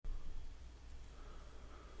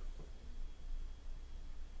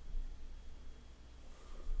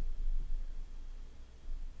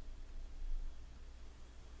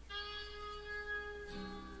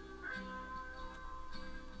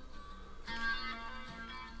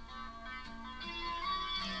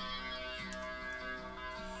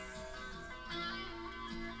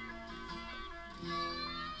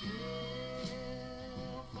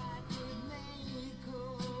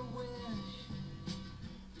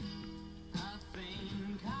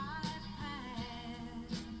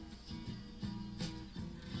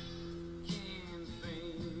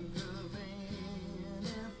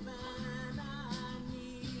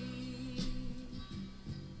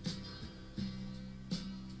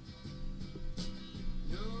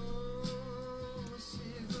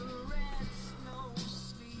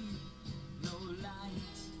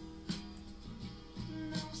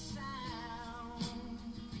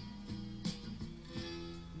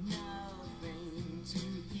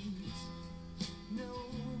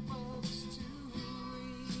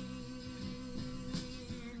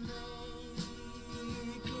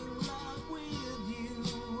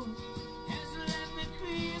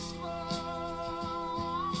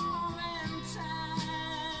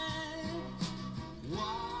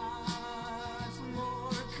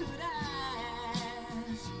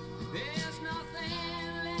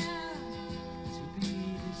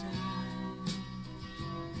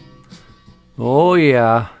Oh,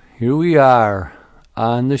 yeah, here we are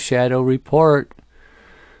on the Shadow Report.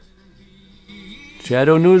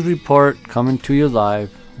 Shadow News Report coming to you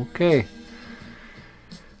live. Okay.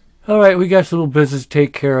 All right, we got a little business to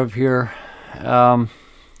take care of here. Um,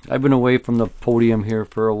 I've been away from the podium here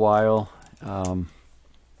for a while.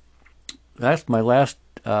 That's my last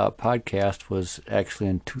podcast was actually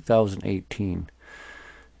in 2018.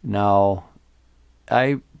 Now,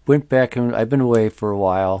 I went back and I've been away for a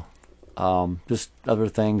while. Just other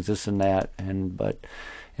things, this and that, but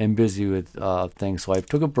am busy with things. So I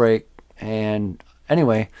took a break, and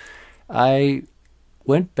anyway, I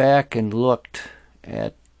went back and looked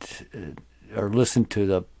at or listened to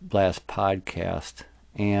the last podcast,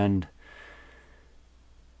 and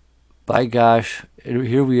by gosh,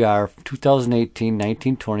 here we are, 2018,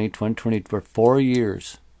 19, 20, 2020, for 4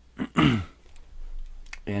 years,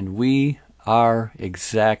 and we are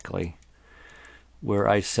exactly where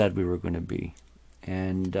I said we were going to be.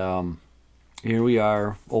 And here we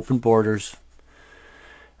are, open borders,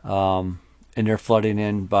 and they're flooding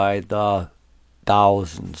in by the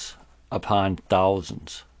thousands upon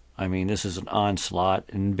thousands. I mean, this is an onslaught,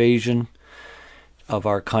 an invasion of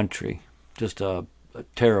our country. Just a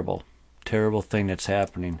terrible, terrible thing that's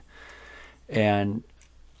happening. And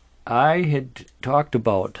I had talked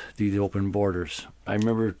about these open borders. I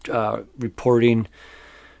remember reporting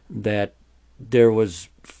that there was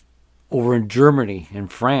over in Germany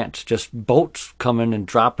and France just boats coming and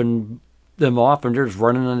dropping them off, and they're just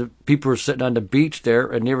running on people were sitting on the beach there,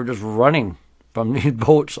 and they were just running from these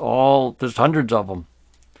boats. There's hundreds of them,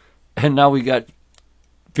 and now we got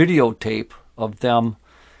videotape of them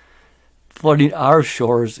flooding our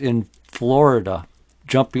shores in Florida,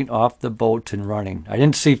 jumping off the boats and running. I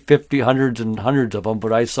didn't see 50, hundreds and hundreds of them,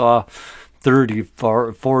 but I saw 30,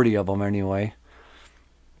 40 of them anyway.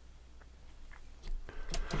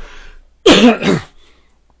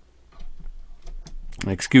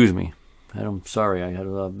 Excuse me. I'm sorry, I had a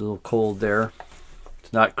little cold there.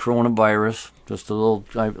 It's not coronavirus, just a little.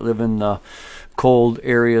 I live in the cold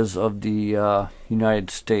areas of the United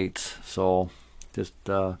States, so just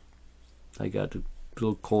I got a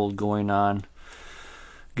little cold going on.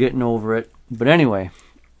 Getting over it. But anyway,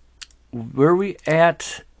 where we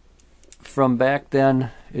at from back then,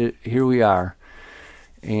 here we are.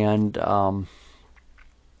 And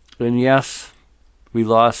yes, we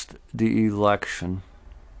lost the election,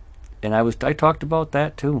 and I talked about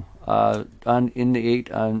that too on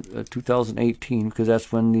 2018, because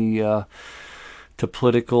that's when the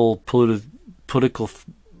political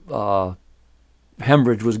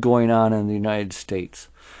hemorrhage was going on in the United States,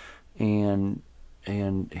 and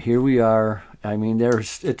here we are. I mean,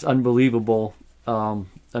 it's unbelievable. I'm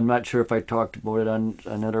not sure if I talked about it on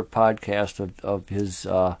another podcast of his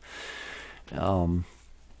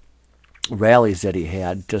rallies that he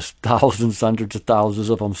had. Just thousands, hundreds of thousands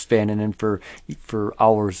of them standing in for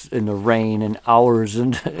hours in the rain, and hours,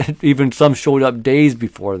 and even some showed up days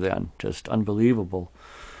before then. Just unbelievable.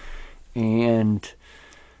 And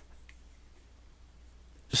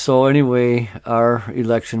so anyway, our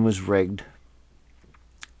election was rigged.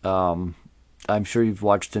 I'm sure you've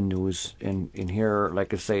watched the news in here.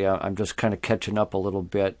 Like I say, I'm just kind of catching up a little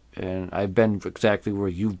bit, and I've been exactly where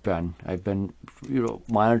you've been. I've been,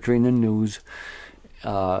 monitoring the news,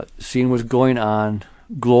 seeing what's going on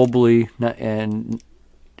globally and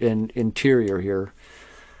interior here,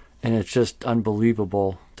 and it's just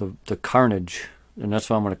unbelievable, the carnage, and that's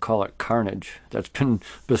why I'm going to call it carnage, that's been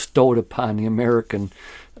bestowed upon the American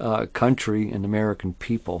country and the American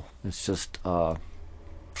people. It's just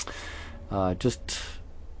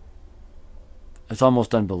it's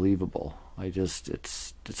almost unbelievable.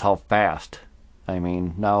 It's how fast. I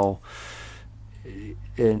mean, now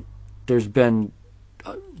there's been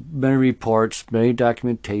many reports, many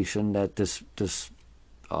documentation that this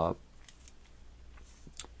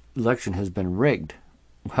election has been rigged.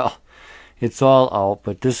 Well, it's all out,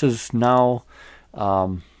 but this is now a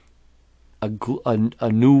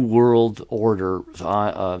new world order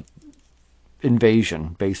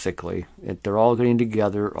invasion, basically. They're all getting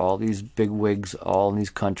together, all these big wigs, all in these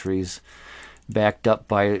countries, backed up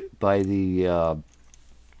by the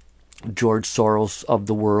George Soros of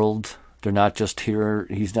the world. They're not just here.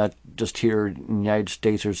 He's not just here in the United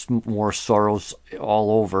States. There's more Soros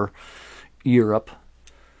all over Europe.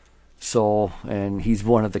 So, and he's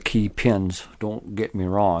one of the key pins. Don't get me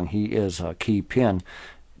wrong. He is a key pin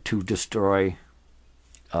to destroy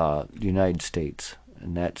the United States,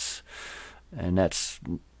 and that's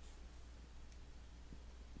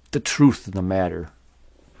the truth of the matter.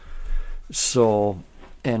 So,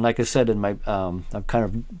 and like I said in my, I'm kind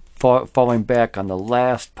of falling back on the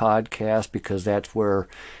last podcast because that's where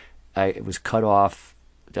it was cut off.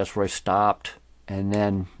 That's where I stopped. And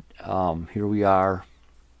then here we are.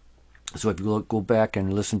 So if you go back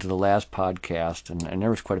and listen to the last podcast, and there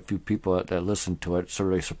was quite a few people that listened to it, it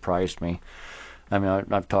really surprised me. I mean, I'm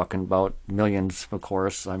not talking about millions, of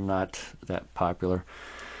course. I'm not that popular.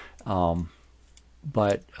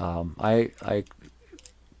 But I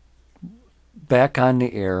back on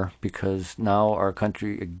the air because now our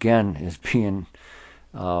country again is being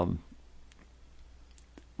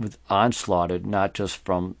onslaughted, not just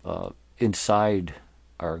from inside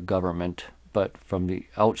our government, but from the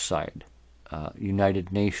outside.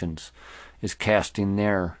 United Nations is casting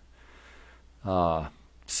their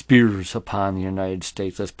spears upon the United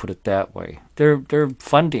States. Let's put it that way. They're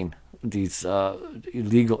funding these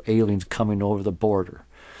illegal aliens coming over the border,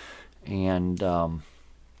 and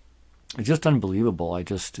it's just unbelievable.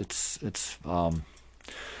 It's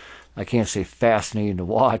I can't say fascinating to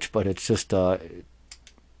watch, but it's just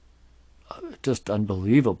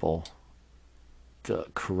unbelievable, the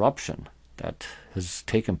corruption that has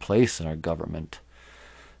taken place in our government.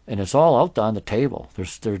 And it's all out on the table.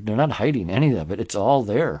 They're not hiding any of it. It's all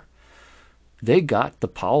there. They got the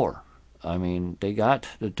power. I mean, they got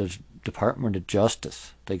the Department of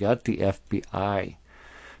Justice. They got the FBI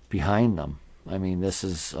behind them. I mean, this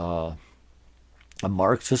is a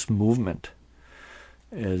Marxist movement.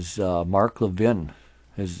 As Mark Levin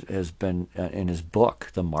has been in his book,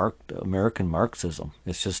 the American Marxism.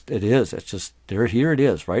 It's just here it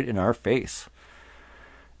is, right in our face.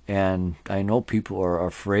 And I know people are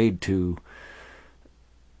afraid to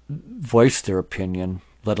voice their opinion,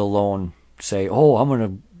 let alone say, "Oh, I'm going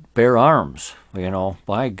to bear arms." You know,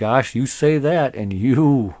 my gosh, you say that, and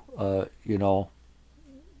you know,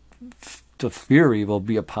 the fury will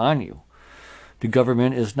be upon you. The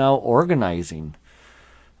government is now organizing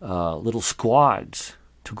little squads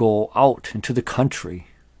to go out into the country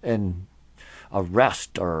and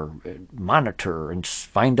arrest or monitor and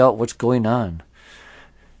find out what's going on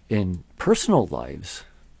in personal lives.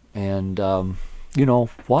 And you know,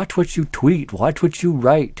 watch what you tweet, watch what you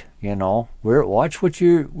write. You know, watch where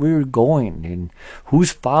you're going and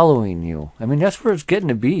who's following you. I mean, that's where it's getting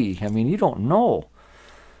to be. I mean, you don't know.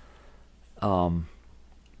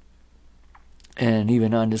 And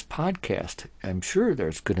even on this podcast, I'm sure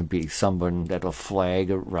there's going to be someone that'll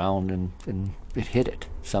flag around and hit it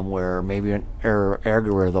somewhere, maybe an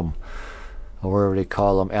algorithm, or whatever they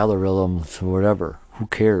call them, algorithms, or whatever. Who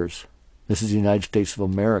cares? This is the United States of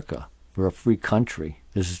America. We're a free country.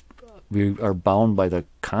 We are bound by the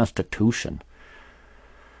Constitution.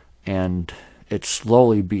 And it's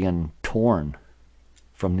slowly being torn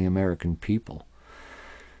from the American people.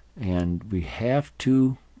 And we have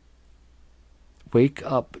to wake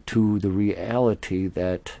up to the reality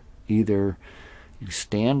that either you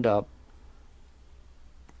stand up,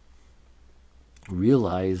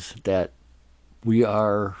 realize that we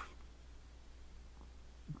are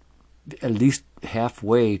at least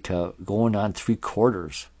halfway to going on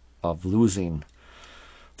 3/4 of losing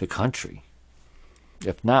the country.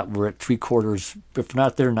 If not, we're at 3/4, if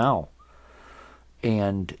not there now.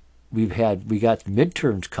 And we got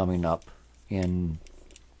midterms coming up in,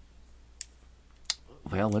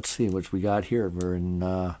 well, let's see what we got here. We're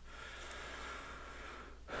in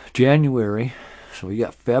January. So we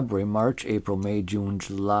got February, March, April, May, June,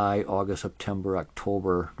 July, August, September,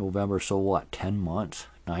 October, November. So what? 10 months.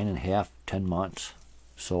 9.5, 10 months.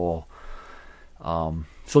 So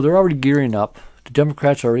they're already gearing up. The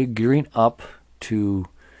Democrats are already gearing up to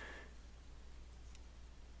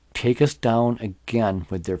take us down again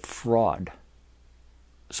with their fraud.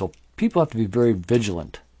 So people have to be very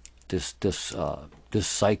vigilant this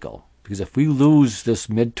cycle, because if we lose this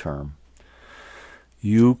midterm,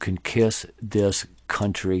 you can kiss this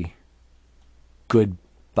country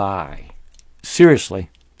goodbye. Seriously.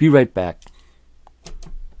 Be right back.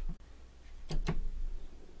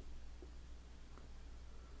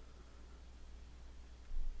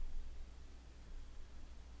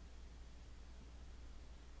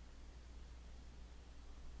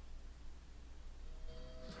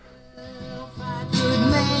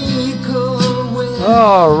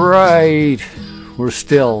 All right, we're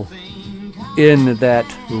still in that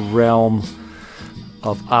realm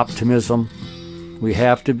of optimism. We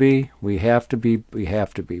have to be. We have to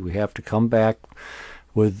come back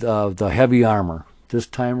with the heavy armor. This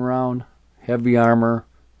time around, heavy armor,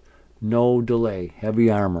 no delay. Heavy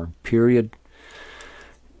armor, period.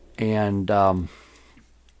 And I'm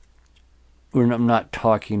not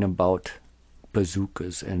talking about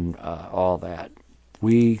bazookas and all that.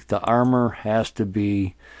 The armor has to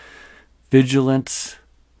be vigilance,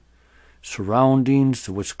 surroundings,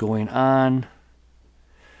 to what's going on.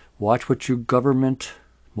 Watch what your government,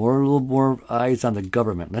 a little more eyes on the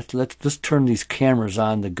government. Let's turn these cameras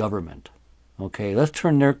on the government. Okay, let's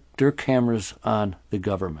turn their cameras on the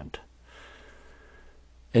government.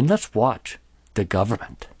 And let's watch the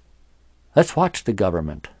government. Let's watch the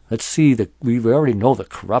government. Let's see we already know the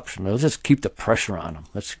corruption. Let's just keep the pressure on them.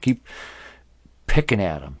 Let's keep picking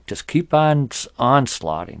at them. Just keep on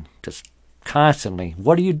onslaughting. Just constantly.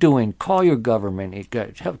 What are you doing? Call your government.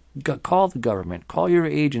 Call the government. Call your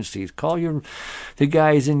agencies. Call the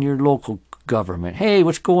guys in your local government. Hey,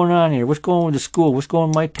 what's going on here? What's going on with the school? What's going on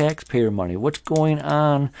with my taxpayer money? What's going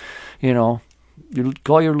on? You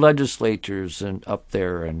call your legislatures and up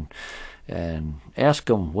there and ask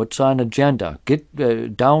them what's on agenda.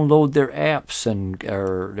 Download their apps and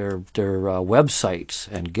or their websites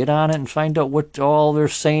and get on it and find out what all they're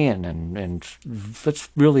saying and let's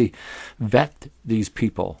really vet these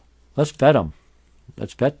people. Let's vet them.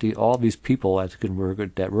 Let's vet all these people that we're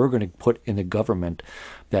going to put in the government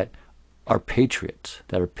that are patriots,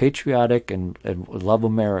 that are patriotic and love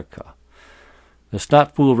America. Let's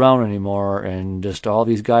not fool around anymore and just all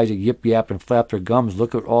these guys that yip yap and flap their gums.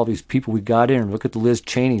 Look at all these people we got in. Look at the Liz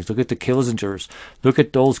Cheneys. Look at the Kissingers. Look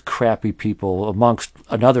at those crappy people amongst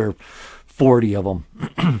another 40 of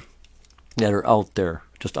them that are out there.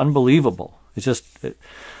 Just unbelievable. It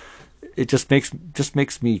just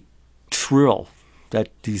makes me thrill that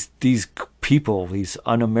these people, these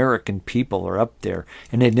un-American people, are up there,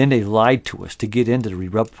 and then they lied to us to get into the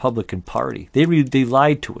Republican Party. They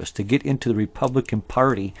lied to us to get into the Republican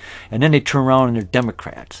Party, and then they turn around and they're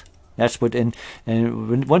Democrats. That's what. And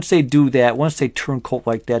once they do that, once they turn coat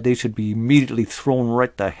like that, they should be immediately thrown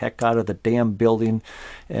right the heck out of the damn building,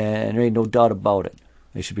 and there ain't no doubt about it.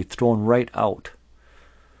 They should be thrown right out.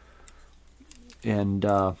 And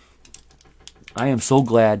I am so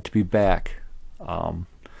glad to be back. I'm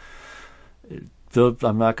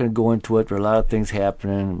not going to go into it. There are a lot of things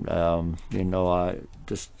happening. I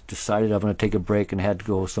just decided I'm going to take a break and had to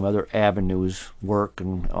go some other avenues, work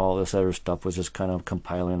and all this other stuff was just kind of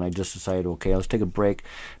compiling. I just decided, okay, let's take a break.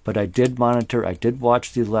 But I did monitor. I did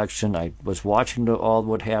watch the election. I was watching all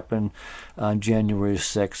what happened on January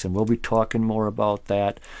 6th, and we'll be talking more about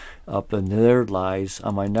that up in their lies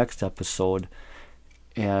on my next episode.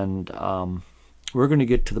 And we're going to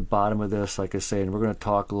get to the bottom of this, like I say, and we're going to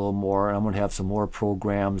talk a little more. And I'm going to have some more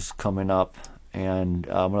programs coming up, and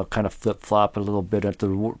I'm going to kind of flip-flop a little bit at the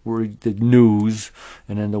news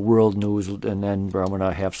and then the world news, and then I'm going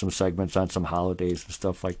to have some segments on some holidays and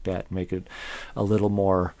stuff like that, make it a little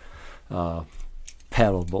more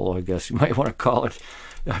palatable, I guess you might want to call it.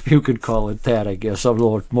 If you could call it that, I guess. A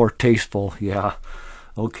little more tasteful, yeah.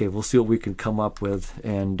 Okay, we'll see what we can come up with,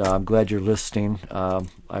 and I'm glad you're listening.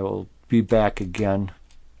 I will be back again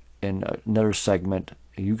in another segment.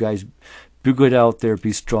 You guys be good out there,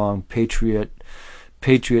 be strong, patriot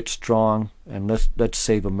strong, and let's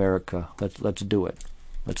save America. Let's do it.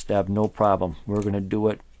 Let's have no problem. We're going to do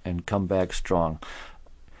it and come back strong.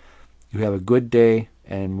 You have a good day,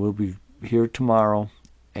 and we'll be here tomorrow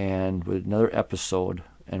and with another episode,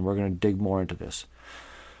 and we're going to dig more into this.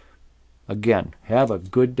 Again, have a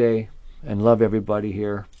good day and love everybody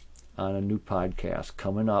here on a new podcast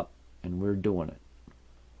coming up. And we're doing it.